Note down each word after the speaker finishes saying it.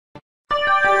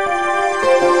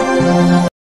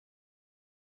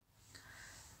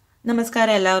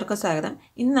നമസ്കാരം എല്ലാവർക്കും സ്വാഗതം.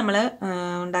 ഇന്ന് നമ്മൾ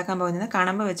ഉണ്ടാക്കാൻ പോകുന്നത്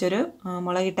കണമ്പ് വെച്ചൊരു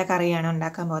മുളകിട്ട കറിയാണ്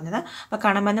ഉണ്ടാക്കാൻ പോകുന്നത്. അപ്പോൾ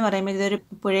കണമ്പെന്ന് പറയുമ്പോൾ ഇതൊരു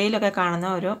പുഴയിലൊക്കെ കാണുന്ന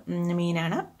ഒരു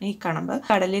മീനാണ്. ഈ കണമ്പ്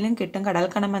കടലിലും കിട്ടും, കടൽ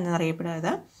കണമ്പ്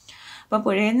എന്നറിയപ്പെടുന്നത്. അപ്പോൾ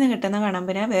പുഴയിൽ നിന്ന് കിട്ടുന്ന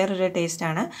കണമ്പിന് വേറൊരു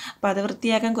ടേസ്റ്റാണ്. അപ്പോൾ അത്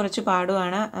വൃത്തിയാക്കാൻ കുറച്ച്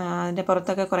പാടുമാണ്. അതിൻ്റെ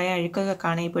പുറത്തൊക്കെ കുറേ അഴുക്കൊക്കെ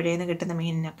കാണും ഈ പുഴയിൽ നിന്ന് കിട്ടുന്ന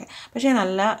മീനിനൊക്കെ. പക്ഷേ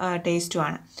നല്ല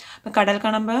ടേസ്റ്റുമാണ്. അപ്പോൾ കടൽ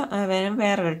കണമ്പ്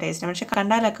വേറൊരു ടേസ്റ്റാണ്, പക്ഷേ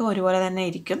കണ്ടാലൊക്കെ ഒരുപോലെ തന്നെ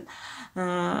ഇരിക്കും.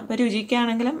 ഇപ്പോൾ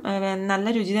രുചിക്കാണെങ്കിലും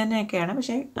നല്ല രുചി തന്നെയൊക്കെയാണ്.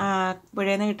 പക്ഷേ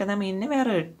പുഴയിൽ നിന്ന് കിട്ടുന്ന മീനിന്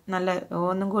വേറൊരു നല്ല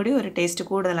ഒന്നും കൂടി ഒരു ടേസ്റ്റ്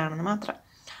കൂടുതലാണെന്ന് മാത്രം.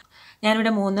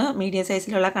 ഞാനിവിടെ 3 മീഡിയം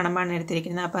സൈസിലുള്ള കണമ്പാണ്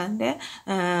എടുത്തിരിക്കുന്നത്. അപ്പോൾ അതിൻ്റെ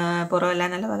പുറമെല്ലാം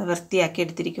നല്ലപോലെ വൃത്തിയാക്കി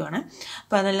എടുത്തിരിക്കുവാണ്.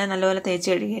 അപ്പോൾ അതെല്ലാം നല്ലപോലെ തേച്ച്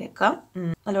കഴുകിയെടുക്കാം,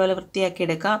 നല്ലപോലെ വൃത്തിയാക്കി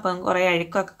എടുക്കാം. അപ്പം കുറേ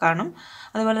അഴുക്കൊക്കെ കാണും.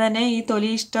 അതുപോലെ തന്നെ ഈ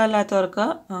തൊലി ഇഷ്ടമല്ലാത്തവർക്ക്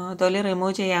തൊലി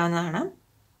റിമൂവ് ചെയ്യാവുന്നതാണ്.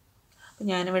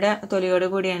 ഞാനിവിടെ തൊലിയോട്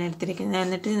കൂടിയാണ് എടുത്തിരിക്കുന്നത്.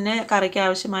 എന്നിട്ട് ഇതിനെ കറിക്ക്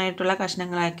ആവശ്യമായിട്ടുള്ള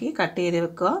കഷ്ണങ്ങളാക്കി കട്ട് ചെയ്ത്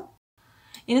വെക്കുക.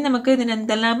 ഇനി നമുക്ക് ഇതിന്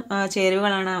എന്തെല്ലാം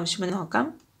ചേരുവകളാണ് ആവശ്യമെന്ന് നോക്കാം.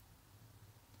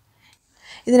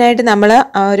 ഇതിനായിട്ട് നമ്മൾ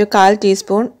ഒരു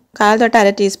 1/4 തൊട്ട്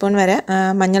 1/2 ടീസ്പൂൺ വരെ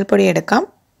മഞ്ഞൾപ്പൊടി എടുക്കാം.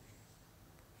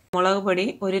 മുളക് പൊടി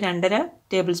ഒരു 2.5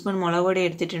 ടേബിൾ സ്പൂൺ മുളക് പൊടി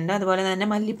എടുത്തിട്ടുണ്ട്. അതുപോലെ തന്നെ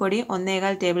മല്ലിപ്പൊടി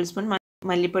 1.25 ടേബിൾ സ്പൂൺ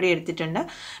മല്ലിപ്പൊടി എടുത്തിട്ടുണ്ട്.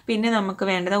 പിന്നെ നമുക്ക്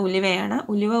വേണ്ടത് ഉലുവയാണ്.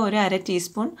 ഉലുവ ഒരു 1/2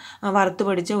 ടീസ്പൂൺ വറുത്ത്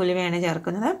പൊടിച്ച ഉലുവയാണ്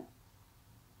ചേർക്കുന്നത്.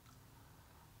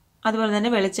 അതുപോലെ തന്നെ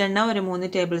വെളിച്ചെണ്ണ ഒരു 3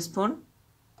 ടേബിൾ സ്പൂൺ.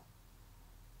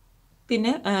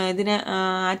 പിന്നെ ഇതിന്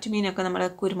ആറ്റുമീനൊക്കെ നമ്മൾ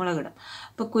കുരുമുളക് ഇടും.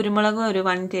 അപ്പോൾ കുരുമുളക് ഒരു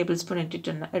 1 ടേബിൾ സ്പൂൺ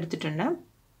എടുത്തിട്ടുണ്ട്.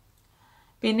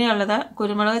 പിന്നെ ഉള്ളത്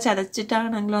കുരുമുളക്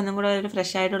ചതച്ചിട്ടാണെങ്കിൽ ഒന്നും കൂടെ ഒരു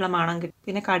ഫ്രഷ് ആയിട്ടുള്ള മണം കിട്ടും.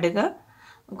 പിന്നെ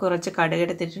കുറച്ച് കടുക്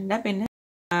എടുത്തിട്ടുണ്ട്. പിന്നെ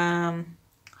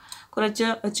കുറച്ച്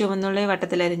ചുവന്നുള്ളി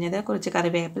വട്ടത്തിലരിഞ്ഞത്, കുറച്ച്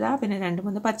കറിവേപ്പില, പിന്നെ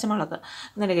 2-3 പച്ചമുളക്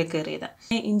നെടുകെ കീറിയത്,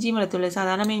 ഇഞ്ചിയും വെളുത്തുള്ളി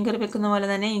സാധാരണ മീൻ കറി വെക്കുന്ന പോലെ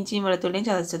തന്നെ ഇഞ്ചിയും വെളുത്തുള്ളിയും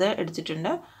ചതച്ചത്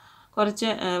എടുത്തിട്ടുണ്ട്. കുറച്ച്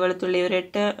വെളുത്തുള്ളി ഒരു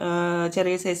 8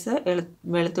 ചെറിയ സൈസ്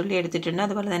വെളുത്തുള്ളി എടുത്തിട്ടുണ്ട്.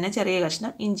 അതുപോലെ തന്നെ ചെറിയ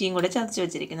കഷ്ണം ഇഞ്ചിയും കൂടെ ചതച്ച്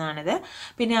വെച്ചിരിക്കുന്നതാണിത്.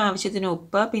 പിന്നെ ആവശ്യത്തിന്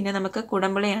ഉപ്പ്. പിന്നെ നമുക്ക്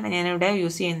കുടംപുളിയാണ് ഞാനിവിടെ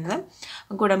യൂസ് ചെയ്യുന്നത്.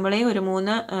 കുടംപുളി ഒരു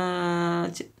 3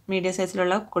 മീഡിയം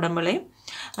സൈസിലുള്ള കുടംപുളി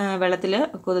വെള്ളത്തിൽ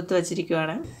കുതിർത്ത്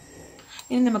വെച്ചിരിക്കുകയാണ്.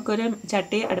 ഇനി നമുക്കൊരു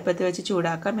ചട്ടി അടുപ്പത്ത് വെച്ച്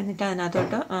ചൂടാക്കാം. എന്നിട്ട്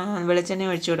അതിനകത്തോട്ട്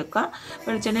വെളിച്ചെണ്ണ ഒഴിച്ചു കൊടുക്കുക.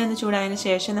 വെളിച്ചെണ്ണ ഒന്ന് ചൂടായതിന്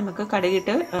ശേഷം നമുക്ക്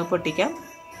കടുകിട്ട് പൊട്ടിക്കാം.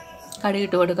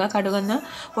 കടുകിട്ട് കൊടുക്കുക. കടുകൊന്ന്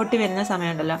പൊട്ടി വരുന്ന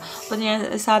സമയമുണ്ടല്ലോ. അപ്പോൾ ഞാൻ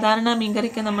സാധാരണ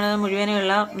മീൻകറിക്ക് നമ്മൾ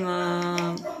മുഴുവനുള്ള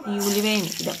ഈ ഉലുവയും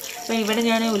ഇടും. അപ്പോൾ ഇവിടെ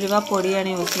ഞാൻ ഉലുവ പൊടിയാണ്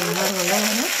യൂസ് ചെയ്യുന്നത്. അതുകൊണ്ട്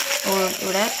ഞാൻ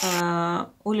ഇവിടെ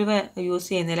ഉലുവ യൂസ്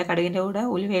ചെയ്യുന്നില്ല. കടുകിൻ്റെ കൂടെ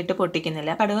ഉലുവയിട്ട്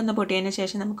പൊട്ടിക്കുന്നില്ല. കടുകൊന്ന് പൊട്ടിയതിന്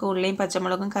ശേഷം നമുക്ക് ഉള്ളിയും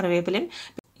പച്ചമുളകും കറിവേപ്പിലയും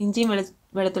ഇഞ്ചിയും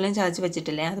വെളുത്തുള്ളിയും ചതച്ച്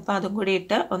വെച്ചിട്ടില്ലേ, അതിപ്പോൾ അതും കൂടി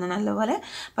ഇട്ട് ഒന്ന് നല്ലപോലെ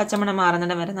പച്ചമണം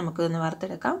മാറുന്നിടം വരെ നമുക്കിതൊന്ന്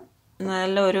വറുത്തെടുക്കാം.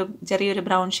 ചെറിയൊരു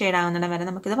ബ്രൗൺ ഷെയ്ഡ് ആകുന്നിടം വരെ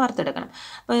നമുക്കിത് വറുത്തെടുക്കണം.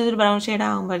 അപ്പോൾ ഇതൊരു ബ്രൗൺ ഷെയ്ഡ്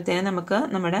ആകുമ്പോഴത്തേനും നമുക്ക്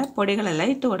നമ്മുടെ പൊടികളെല്ലാം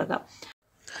ഇട്ട് കൊടുക്കാം.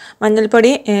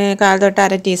 മഞ്ഞൾപ്പൊടി 1/4 തൊട്ട്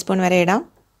 1/2 ടീസ്പൂൺ വരെ ഇടാം.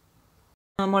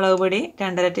 മുളക് പൊടി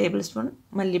 2.5 ടേബിൾ സ്പൂൺ.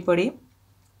 മല്ലിപ്പൊടി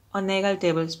 1.25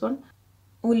 ടേബിൾ സ്പൂൺ.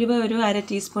 ഉലുവ ഒരു 1/2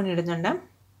 ടീസ്പൂൺ ഇടുന്നുണ്ട്.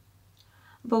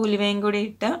 അപ്പോൾ ഉലുവയും കൂടി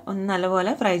ഇട്ട് ഒന്ന്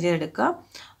നല്ലപോലെ ഫ്രൈ ചെയ്തെടുക്കുക.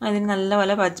 അതിന്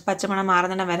നല്ലപോലെ പച്ചമണം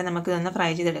മാറുന്നിടം വരെ നമുക്കിതൊന്ന്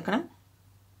ഫ്രൈ ചെയ്തെടുക്കണം.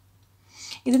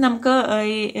 ഇത് നമുക്ക്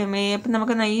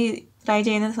ഈ ഫ്രൈ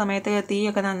ചെയ്യുന്ന സമയത്ത്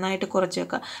തീയൊക്കെ നന്നായിട്ട് കുറച്ച്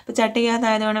വെക്കുക. ഇപ്പോൾ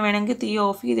ചട്ടിക്കകത്തായതുകൊണ്ട് വേണമെങ്കിൽ തീ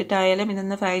ഓഫ് ചെയ്തിട്ടായാലും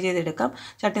ഇതൊന്ന് ഫ്രൈ ചെയ്തെടുക്കാം.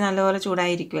 ചട്ടി നല്ലപോലെ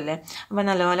ചൂടായിരിക്കുമല്ലേ. അപ്പോൾ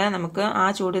നല്ലപോലെ നമുക്ക് ആ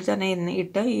ചൂടിൽ തന്നെ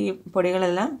ഇട്ട് ഈ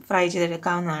പൊടികളെല്ലാം ഫ്രൈ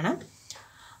ചെയ്തെടുക്കാവുന്നതാണ്.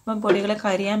 അപ്പം പൊടികൾ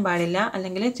കരിയാൻ പാടില്ല.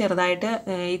 അല്ലെങ്കിൽ ചെറുതായിട്ട്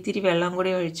ഇത്തിരി വെള്ളം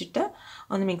കൂടി ഒഴിച്ചിട്ട്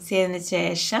ഒന്ന് മിക്സ് ചെയ്തതിന്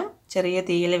ശേഷം ചെറിയ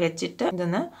തീയിൽ വെച്ചിട്ട്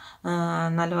ഇതൊന്ന്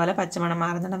നല്ലപോലെ പച്ചമണം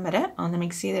മാറുന്നിടം വരെ ഒന്ന്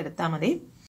മിക്സ് ചെയ്തെടുത്താൽ മതി.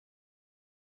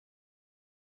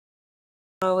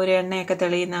 ഒരു എണ്ണയൊക്കെ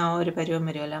തെളിയുന്ന ആ ഒരു പരുവം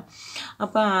വരുമല്ലോ.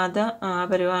 അപ്പോൾ അത് ആ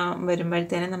പരുവം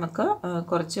വരുമ്പോഴത്തേനും നമുക്ക്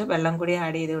കുറച്ച് വെള്ളം കൂടി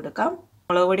ആഡ് ചെയ്ത് കൊടുക്കാം.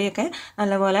 മുളക് പൊടിയൊക്കെ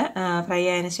നല്ലപോലെ ഫ്രൈ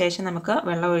ആയതിന് ശേഷം നമുക്ക്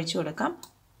വെള്ളം ഒഴിച്ച് കൊടുക്കാം.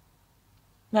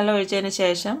 വെള്ളം ഒഴിച്ചതിന്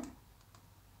ശേഷം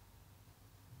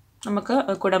നമുക്ക്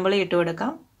കുടംപുളി ഇട്ട്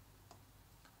കൊടുക്കാം.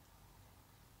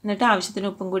 എന്നിട്ട് ആവശ്യത്തിന്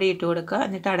ഉപ്പും കൂടി ഇട്ട് കൊടുക്കുക.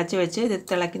 എന്നിട്ട് അടച്ച് വെച്ച് ഇത്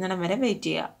തിളയ്ക്കുന്നിടം വരെ വെയിറ്റ്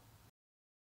ചെയ്യുക.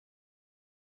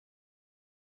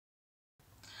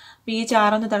 അപ്പോൾ ഈ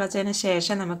ചാറൊന്ന് തിളച്ചതിന്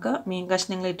ശേഷം നമുക്ക് മീൻ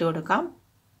കഷ്ണങ്ങൾ ഇട്ട് കൊടുക്കാം.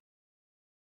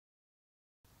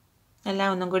 എല്ലാം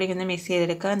ഒന്നും കൂടി ഒന്ന് മിക്സ്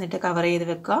ചെയ്തെടുക്കുക. എന്നിട്ട് കവർ ചെയ്ത്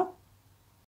വെക്കുക.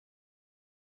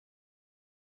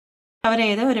 കവർ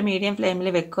ചെയ്ത് ഒരു മീഡിയം ഫ്ലെയിമിൽ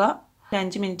വെക്കുക.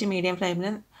 5 മിനിറ്റ് മീഡിയം ഫ്ലെയിമിൽ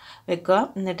വെക്കുക.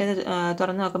 എന്നിട്ട്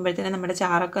തുറന്ന് നോക്കുമ്പോഴത്തേനും നമ്മുടെ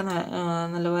ചാറൊക്കെ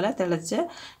നല്ലപോലെ തിളച്ച്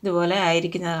ഇതുപോലെ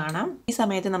ആയിരിക്കുന്നത് കാണാം. ഈ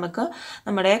സമയത്ത് നമുക്ക്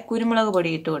നമ്മുടെ കുരുമുളക്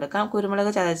പൊടി ഇട്ട് കൊടുക്കാം.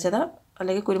 കുരുമുളക് ചതച്ചത്,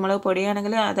 അല്ലെങ്കിൽ കുരുമുളക്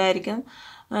പൊടിയാണെങ്കിൽ അതായിരിക്കും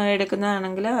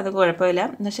എടുക്കുന്നതാണെങ്കിൽ അത് കുഴപ്പമില്ല.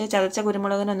 പക്ഷേ ചതച്ച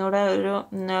കുരുമുളകിന് ഒന്നുകൂടെ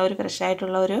ഒരു ഫ്രഷ്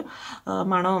ആയിട്ടുള്ള ഒരു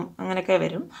മണവും അങ്ങനെയൊക്കെ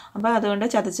വരും. അപ്പോൾ അതുകൊണ്ട്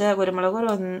ചതച്ച കുരുമുളക്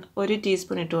ഒരു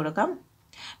ടീസ്പൂൺ ഇട്ട് കൊടുക്കാം.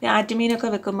 ആറ്റുമീനൊക്കെ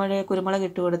വെക്കുമ്പോൾ കുരുമുളക്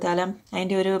ഇട്ട് കൊടുത്താലും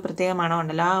അതിൻ്റെ ഒരു പ്രത്യേക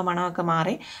മണമുണ്ടല്ലോ, ആ മണമൊക്കെ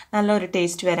മാറി നല്ലൊരു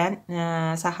ടേസ്റ്റ് വരാൻ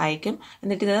സഹായിക്കും.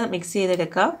 എന്നിട്ടിത് മിക്സ്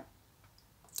ചെയ്തെടുക്കുക.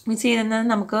 മിക്സ് ചെയ്യുന്നത്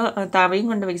നമുക്ക് തവയും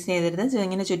കൊണ്ട് മിക്സ് ചെയ്തരുത്,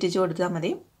 ഇങ്ങനെ ചുറ്റിച്ച് കൊടുത്താൽ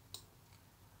മതി.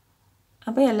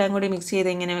 അപ്പോൾ എല്ലാം കൂടി മിക്സ് ചെയ്ത്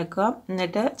ഇങ്ങനെ വെക്കുക.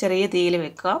 എന്നിട്ട് ചെറിയ തീയിൽ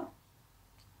വെക്കുക.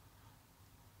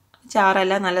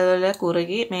 ചാറെല്ലാം നല്ലതുപോലെ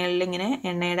കുറുകി മേളിലിങ്ങനെ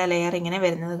എണ്ണയുടെ ലെയർ ഇങ്ങനെ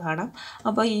വരുന്നത് കാണാം.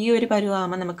 അപ്പോൾ ഈ ഒരു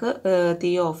പരുവാകുമ്പോൾ നമുക്ക്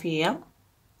തീ ഓഫ് ചെയ്യാം.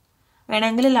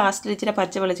 വേണമെങ്കിൽ ലാസ്റ്റിൽ ഇച്ചിരി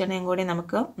പച്ച വെളിച്ചെണ്ണയും കൂടി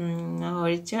നമുക്ക്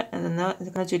ഒഴിച്ച്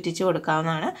ഇതൊന്ന് ചുറ്റിച്ച്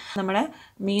കൊടുക്കാവുന്നതാണ്. നമ്മുടെ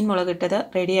മീൻ മുളകിട്ടത്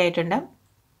റെഡി ആയിട്ടുണ്ട്.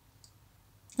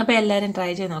 അപ്പോൾ എല്ലാവരും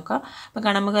ട്രൈ ചെയ്ത് നോക്കുക. അപ്പോൾ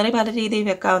കണമ്പ് കറി പല രീതിയിൽ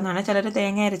വെക്കാവുന്നതാണ്. ചിലർ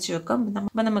തേങ്ങ അരച്ച് വെക്കും.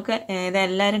 അപ്പോൾ നമുക്ക്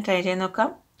ഇതെല്ലാവരും ട്രൈ ചെയ്ത്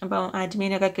നോക്കാം. അപ്പോൾ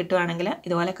ആറ്റുമീനൊക്കെ കിട്ടുവാണെങ്കിൽ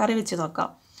ഇതുപോലെ കറി വെച്ച് നോക്കാം.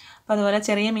 അപ്പോൾ അതുപോലെ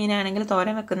ചെറിയ മീനാണെങ്കിൽ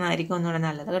തോരൻ വെക്കുന്നതായിരിക്കും ഒന്നുകൂടെ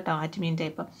നല്ലത് കേട്ടോ, ആറ്റുമീൻ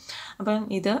ടൈപ്പ്. അപ്പം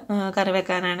ഇത് കറി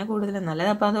വെക്കാനാണ് കൂടുതലും നല്ലത്.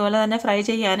 അപ്പോൾ അതുപോലെ തന്നെ ഫ്രൈ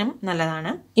ചെയ്യാനും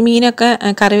നല്ലതാണ്. ഈ മീനൊക്കെ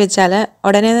കറി വെച്ചാൽ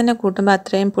ഉടനെ തന്നെ കൂട്ടുമ്പോൾ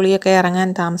അത്രയും പുളിയൊക്കെ ഇറങ്ങാൻ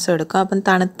താമസം എടുക്കും. അപ്പം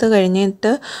തണുത്ത്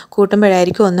കഴിഞ്ഞിട്ട്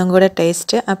കൂട്ടുമ്പോഴായിരിക്കും ഒന്നും കൂടെ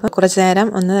ടേസ്റ്റ്. അപ്പോൾ കുറച്ച് നേരം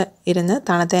ഒന്ന് ഇരുന്ന്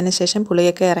തണുത്തതിന് ശേഷം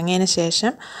പുളിയൊക്കെ ഇറങ്ങിയതിന്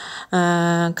ശേഷം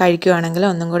കഴിക്കുകയാണെങ്കിൽ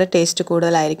ഒന്നും കൂടെ ടേസ്റ്റ്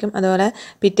കൂടുതലായിരിക്കും. അതുപോലെ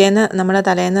പിറ്റേന്ന് നമ്മൾ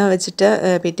തലേന്ന് വെച്ചിട്ട്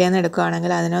പിറ്റേന്ന്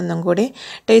എടുക്കുകയാണെങ്കിൽ അതിനൊന്നും കൂടി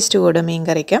ടേസ്റ്റ് കൂടും മീൻ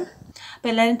കറിക്ക്.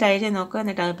 അപ്പോൾ എല്ലാവരും ട്രൈ ചെയ്ത് നോക്കുക,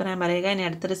 എന്നിട്ട് അഭിപ്രായം പറയുക. ഇനി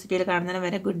അടുത്ത റെസിപ്പിയിൽ കാണുന്നതിന്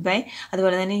വരെ ഗുഡ് ബൈ.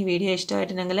 അതുപോലെ തന്നെ ഈ വീഡിയോ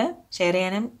ഇഷ്ടമായിട്ടുണ്ടെങ്കിൽ ഷെയർ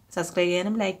ചെയ്യാനും സബ്സ്ക്രൈബ്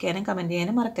ചെയ്യാനും ലൈക്ക് ചെയ്യാനും കമൻറ്റ്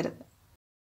ചെയ്യാനും മറക്കരുത്.